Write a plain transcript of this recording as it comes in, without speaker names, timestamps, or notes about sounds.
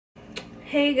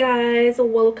Hey guys,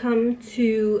 welcome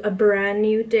to a brand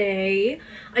new day.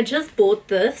 I just bought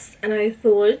this and I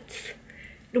thought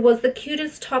it was the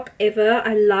cutest top ever.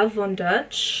 I love Von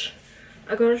Dutch.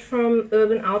 I got it from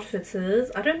Urban Outfitters.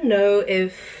 I don't know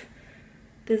if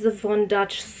there's a Von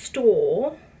Dutch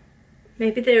store.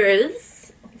 Maybe there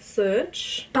is. I'll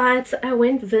search. But I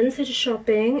went vintage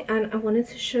shopping and I wanted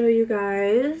to show you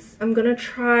guys. I'm gonna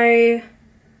try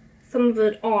some of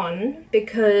it on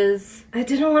because I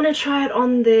didn't want to try it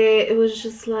on there. It was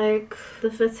just like the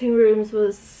fitting rooms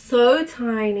was so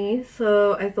tiny,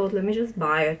 so I thought let me just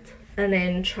buy it and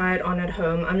then try it on at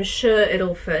home. I'm sure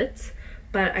it'll fit,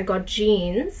 but I got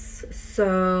jeans,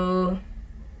 so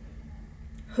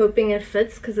hoping it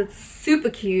fits because it's super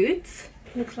cute.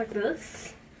 Looks like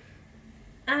this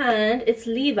and it's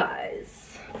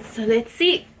Levi's, so let's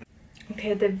see.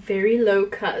 Okay, they're very low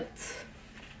cut.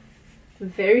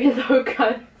 Very low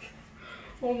cut.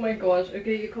 Oh my gosh.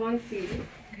 Okay, you can't see.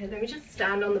 Okay, let me just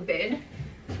stand on the bed.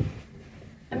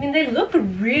 I mean, they look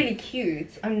really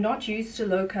cute. I'm not used to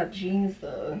low cut jeans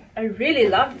though. I really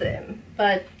love them,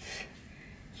 but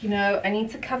you know, I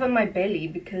need to cover my belly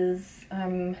because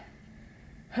I'm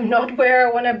not where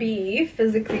I want to be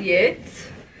physically yet.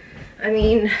 I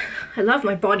mean, I love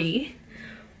my body,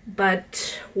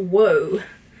 but whoa,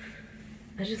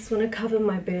 I just want to cover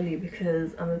my belly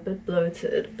because I'm a bit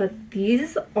bloated. But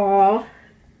these are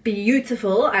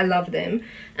beautiful. I love them.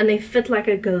 And they fit like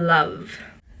a glove.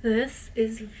 This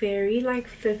is very like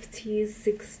 50s,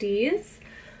 60s.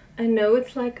 I know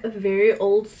it's like a very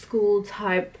old school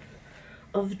type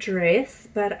of dress,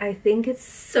 but I think it's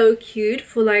so cute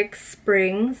for like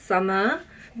spring, summer.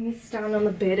 Let me stand on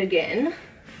the bed again.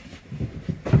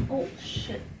 Oh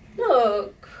shit.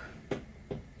 Look.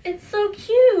 It's so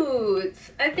cute.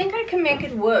 I think I can make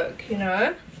it work, you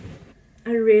know.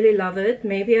 I really love it.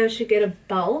 Maybe I should get a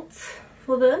belt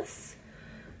for this.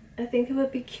 I think it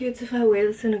would be cute if I wear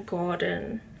this in a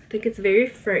garden. I think it's very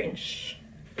French.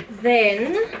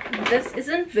 Then, this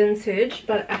isn't vintage,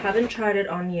 but I haven't tried it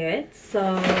on yet.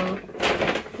 So,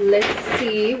 let's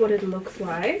see what it looks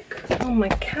like. Oh, my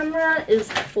camera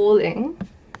is falling.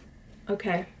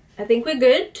 Okay, I think we're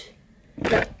good.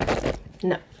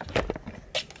 No.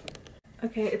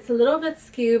 Okay, it's a little bit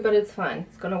skew, but it's fine.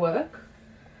 It's gonna work.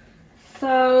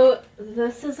 So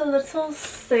this is a little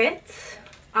set.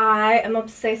 I am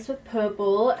obsessed with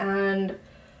purple and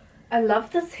I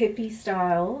love this hippie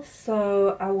style.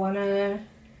 So I wanna,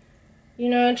 you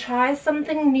know, try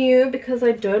something new because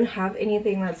I don't have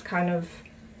anything that's kind of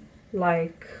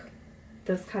like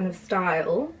this kind of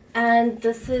style. And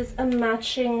this is a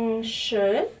matching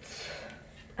shirt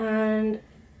and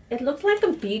it looks like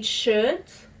a beach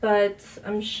shirt, but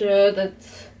I'm sure that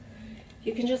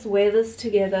you can just wear this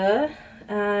together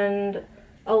and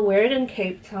I'll wear it in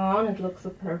Cape Town. It looks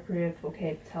appropriate for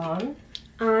Cape Town.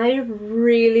 I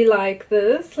really like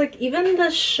this. Like even the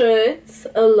shirt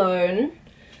alone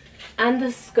and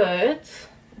the skirt.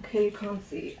 Okay, you can't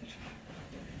see.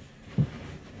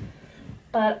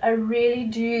 But I really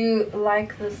do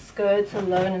like the skirt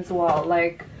alone as well.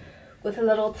 Like with a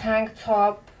little tank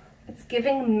top. It's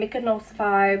giving Mykonos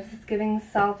vibes, it's giving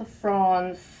south of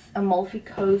France, Amalfi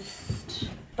Coast.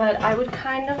 But I would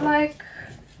kind of like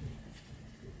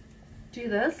do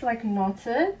this, like knot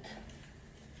it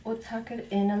or tuck it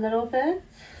in a little bit.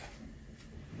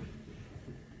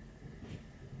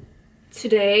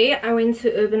 Today I went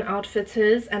to Urban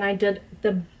Outfitters and I did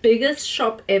the biggest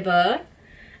shop ever.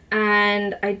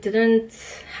 And I didn't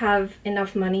have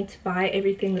enough money to buy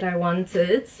everything that I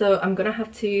wanted. So I'm gonna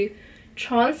have to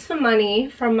transfer money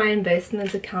from my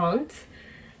investment account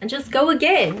and just go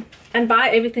again and buy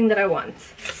everything that I want.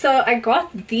 So I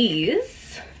got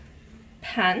these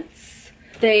pants.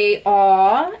 They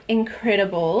are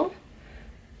incredible.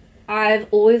 I've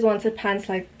always wanted pants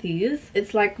like these.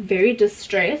 It's like very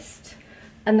distressed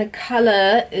and the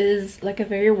color is like a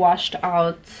very washed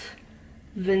out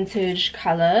vintage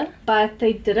color, but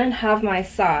they didn't have my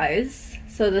size,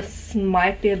 so this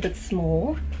might be a bit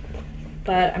small.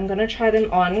 But I'm gonna try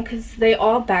them on because they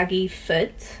are baggy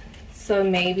fit, so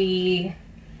maybe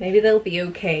they'll be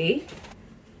okay.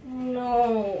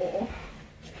 No.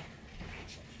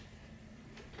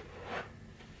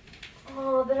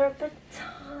 Oh, they're a bit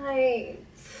tight.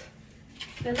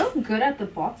 They look good at the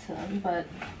bottom, but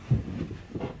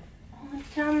oh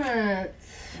damn it.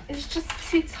 It's just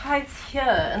too tight here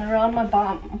and around my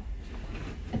bum.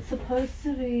 It's supposed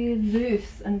to be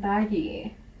loose and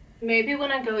baggy. Maybe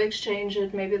when I go exchange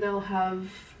it, maybe they'll have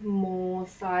more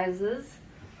sizes,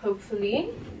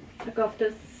 hopefully. I got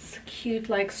this cute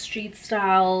like street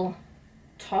style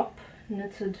top,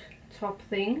 knitted top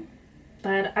thing.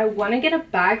 but I want to get a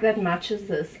bag that matches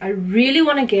this. I really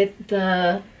want to get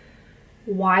the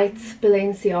white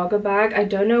Balenciaga bag. I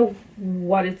don't know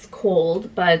what it's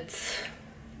called, but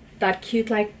that cute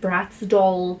like Bratz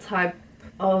doll type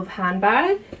of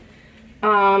handbag.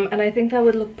 And I think that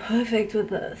would look perfect with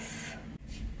this.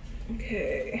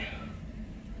 Okay.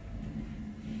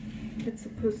 It's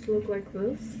supposed to look like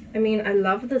this. I mean, I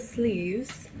love the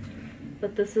sleeves,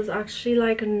 but this is actually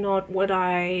like not what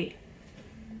I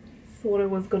thought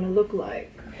it was gonna look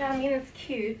like. Okay, I mean, it's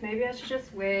cute. Maybe I should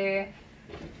just wear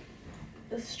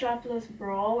a strapless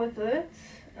bra with it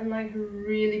and like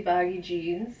really baggy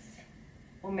jeans,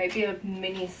 or maybe a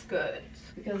mini skirt,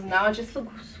 because now it just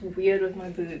looks weird with my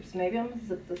boobs. Maybe I'm gonna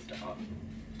zip this down.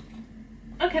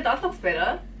 Okay, that looks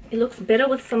better. It looks better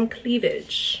with some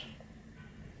cleavage.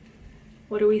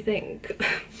 What do we think?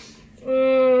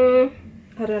 I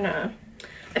don't know.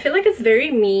 I feel like it's very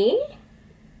me,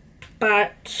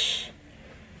 but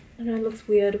I don't know, it looks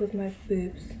weird with my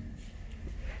boobs.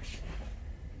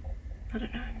 I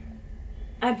don't know.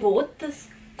 I bought this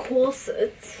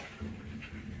corset.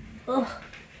 Ugh.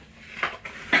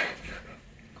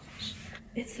 Gosh.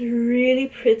 It's really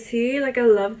pretty. Like, I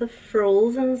love the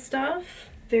frills and stuff.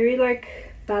 Very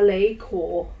like ballet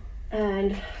core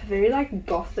and very like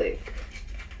gothic,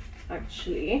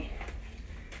 actually.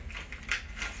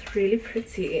 It's really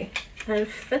pretty and it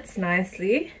fits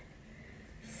nicely.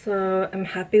 So I'm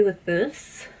happy with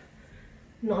this.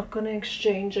 Not gonna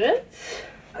exchange it.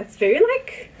 It's very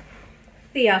like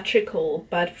theatrical,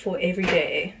 but for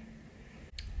everyday.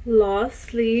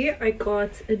 Lastly, I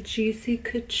got a Juicy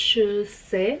Couture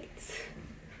set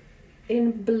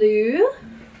in blue.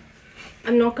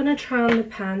 I'm not gonna try on the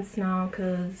pants now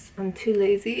because I'm too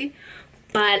lazy,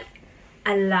 but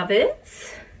I love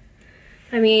it.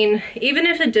 I mean, even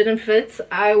if it didn't fit,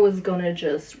 I was gonna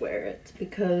just wear it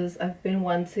because I've been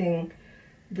wanting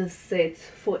this set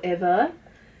forever.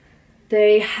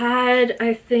 They had,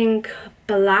 I think,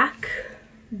 black,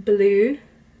 blue,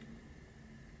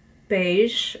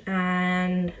 beige,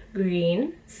 and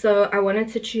green. So I wanted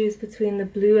to choose between the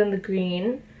blue and the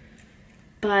green,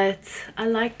 but I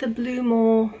like the blue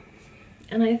more,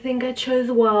 and I think I chose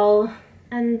well.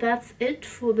 And that's it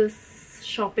for this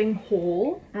shopping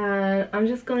haul. And I'm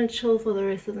just gonna chill for the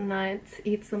rest of the night,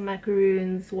 eat some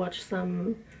macaroons, watch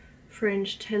some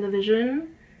French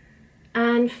television,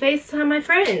 and FaceTime my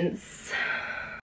friends.